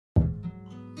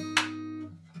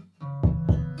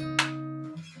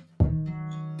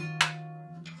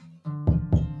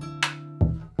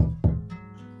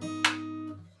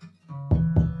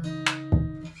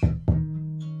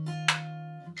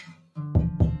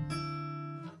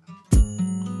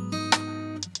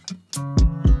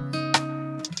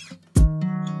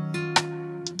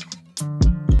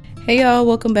Hey y'all,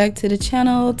 welcome back to the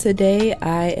channel. Today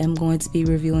I am going to be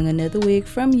reviewing another wig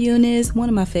from UNICE, one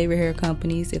of my favorite hair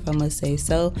companies if I must say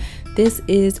so. This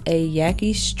is a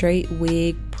Yaki straight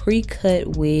wig,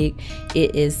 pre-cut wig.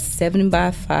 It is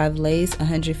 7x5 lace,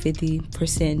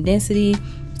 150% density,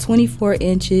 24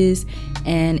 inches,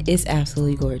 and it's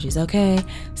absolutely gorgeous. Okay,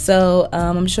 so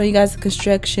I'm showing you guys the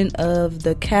construction of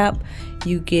the cap.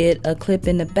 You get a clip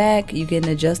in the back, you get an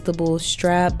adjustable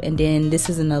strap, and then this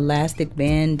is an elastic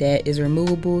band that is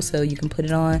removable so you can put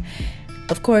it on.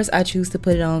 Of course, I choose to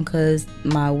put it on because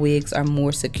my wigs are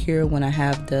more secure when I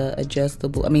have the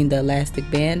the elastic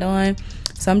band on.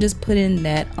 So I'm just putting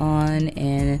that on,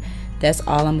 and that's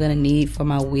all I'm gonna need for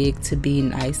my wig to be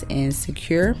nice and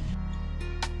secure.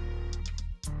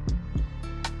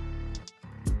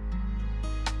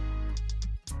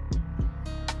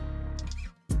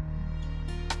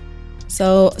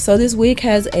 So this wig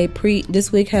has a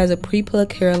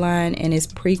pre-pluck hairline, and it's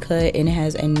pre-cut, and it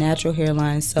has a natural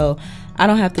hairline, so I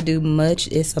don't have to do much.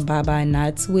 It's a bye-bye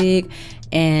knots wig,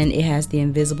 and it has the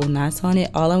invisible knots on it.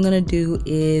 All I'm gonna do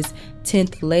is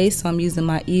tint the lace, so I'm using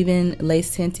my even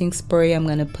lace tinting spray. I'm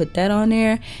gonna put that on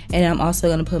there, and I'm also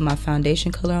gonna put my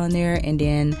foundation color on there, and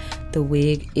then the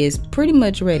wig is pretty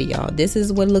much ready, y'all. This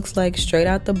is what it looks like straight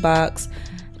out the box.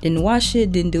 Didn't wash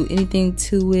it, didn't do anything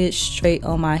to it, straight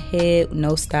on my head,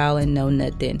 no styling, no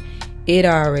nothing. It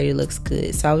already looks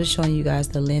good. So I was showing you guys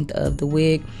the length of the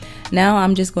wig. Now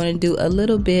I'm just going to do a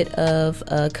little bit of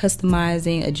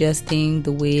customizing, adjusting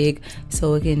the wig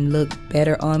so it can look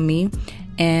better on me.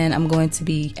 And I'm going to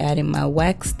be adding my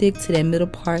wax stick to that middle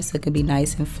part so it can be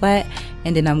nice and flat.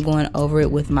 And then I'm going over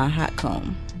it with my hot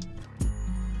comb.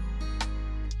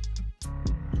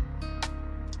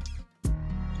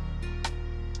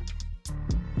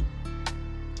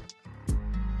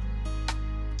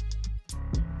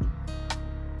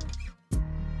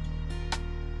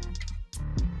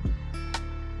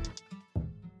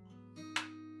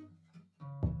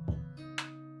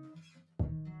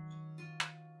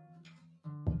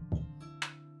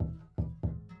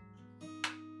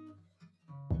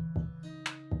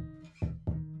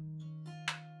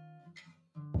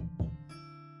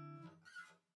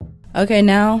 Okay,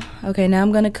 now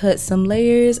I'm gonna cut some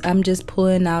layers. I'm just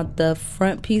pulling out the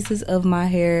front pieces of my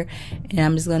hair, and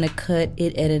I'm just gonna cut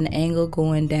it at an angle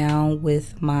going down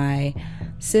with my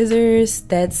scissors.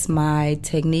 That's my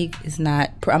technique.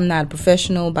 I'm not a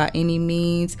professional by any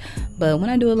means, but when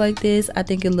I do it like this, I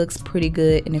think it looks pretty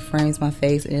good, and it frames my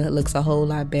face, and it looks a whole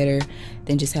lot better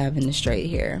than just having the straight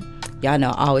hair. Y'all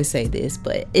know I always say this,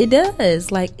 but it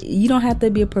does. Like, you don't have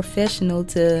to be a professional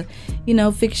to, you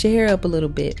know, fix your hair up a little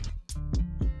bit.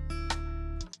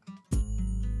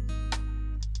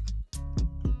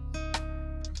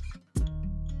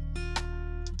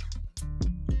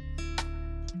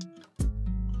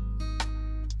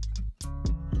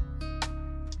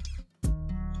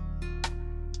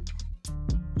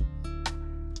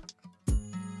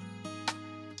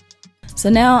 So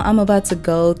now I'm about to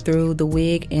go through the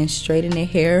wig and straighten the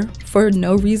hair for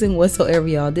no reason whatsoever,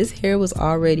 y'all. This hair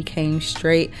came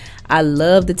straight. I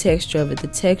love the texture of it. The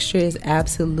texture is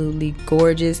absolutely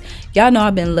gorgeous. Y'all know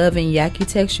I've been loving Yaki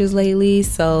textures lately,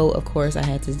 so of course I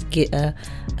had to get a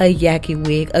Yaki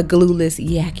wig, a glueless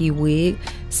Yaki wig.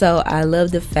 So I love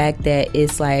the fact that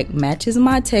it's like matches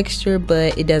my texture,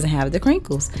 but it doesn't have the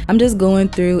crinkles. I'm just going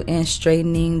through and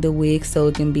straightening the wig so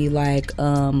it can be like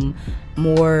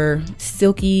more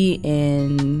silky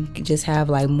and just have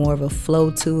like more of a flow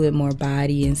to it, more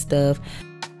body and stuff.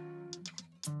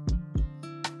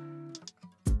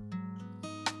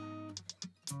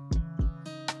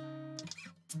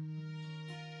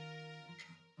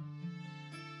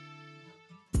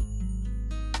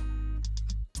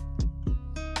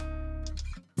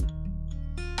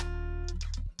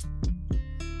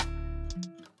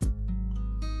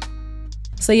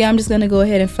 So yeah, I'm just gonna go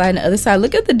ahead and flatten the other side.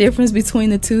 Look at the difference between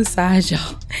the two sides,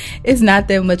 y'all. It's not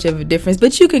that much of a difference,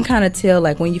 but you can kind of tell,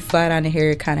 like when you flat iron the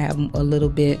hair, it kind of have a little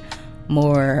bit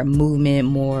more movement,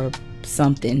 more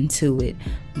something to it.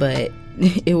 But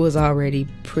it was already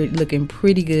looking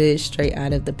pretty good straight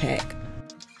out of the pack.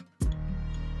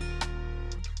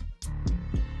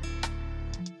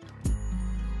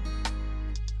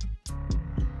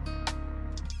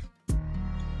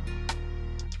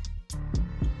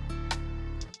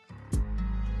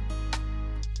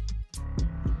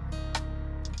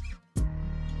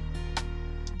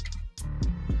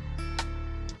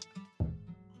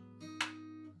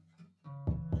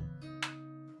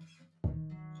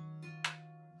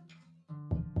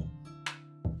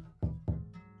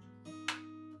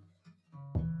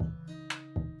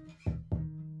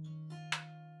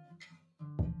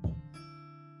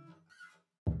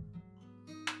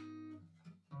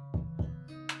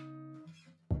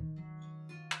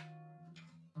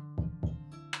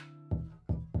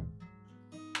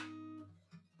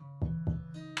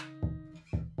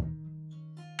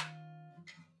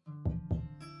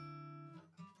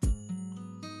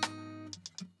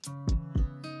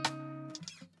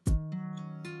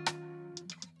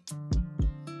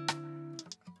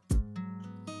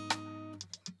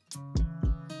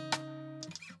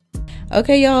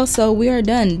 Okay, y'all, so we are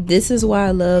done. This is why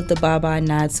I love the Bye Bye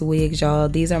Knots wigs, y'all.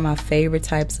 These are my favorite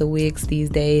types of wigs these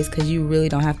days because you really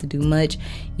don't have to do much.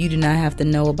 You do not have to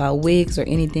know about wigs or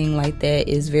anything like that.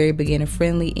 It's very beginner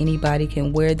friendly. Anybody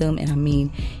can wear them, and I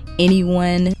mean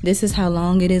anyone. This is how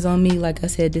long it is on me. Like I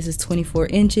said, this is 24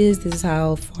 inches. This is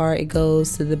how far it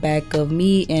goes to the back of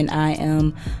me, and I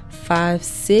am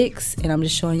 5'6", and I'm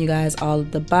just showing you guys all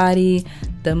of the body,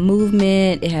 the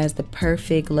movement. It has the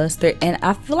perfect luster, and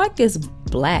I feel like it's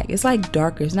black. It's like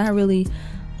darker. It's not really,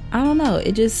 I don't know,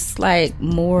 it just like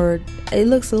more, it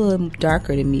looks a little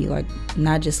darker to me, like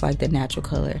not just like the natural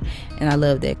color, and I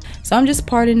love that. So I'm just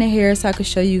parting the hair so I can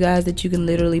show you guys that you can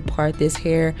literally part this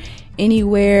hair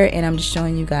anywhere, and I'm just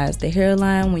showing you guys the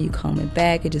hairline when you comb it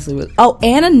back. It just really, oh,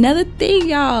 and another thing,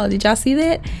 y'all, did y'all see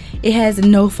that? It has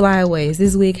no flyaways.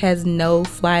 This wig has no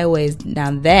flyaways.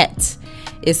 Now that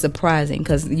is surprising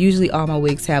because usually all my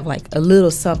wigs have like a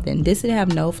little something. This didn't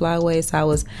have no flyaways, so I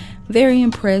was very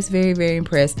impressed, very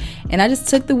impressed. And I just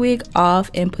took the wig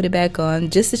off and put it back on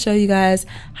just to show you guys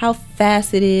how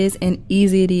fast it is and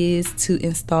easy it is to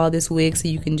install this wig, so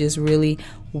you can just really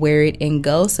wear it and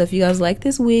go. So if you guys like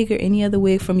this wig or any other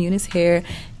wig from UNICE Hair,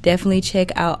 definitely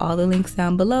check out all the links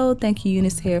down below. Thank you,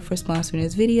 UNICE Hair, for sponsoring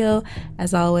this video.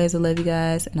 As always, I love you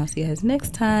guys, and I'll see you guys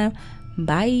next time.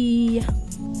 Bye.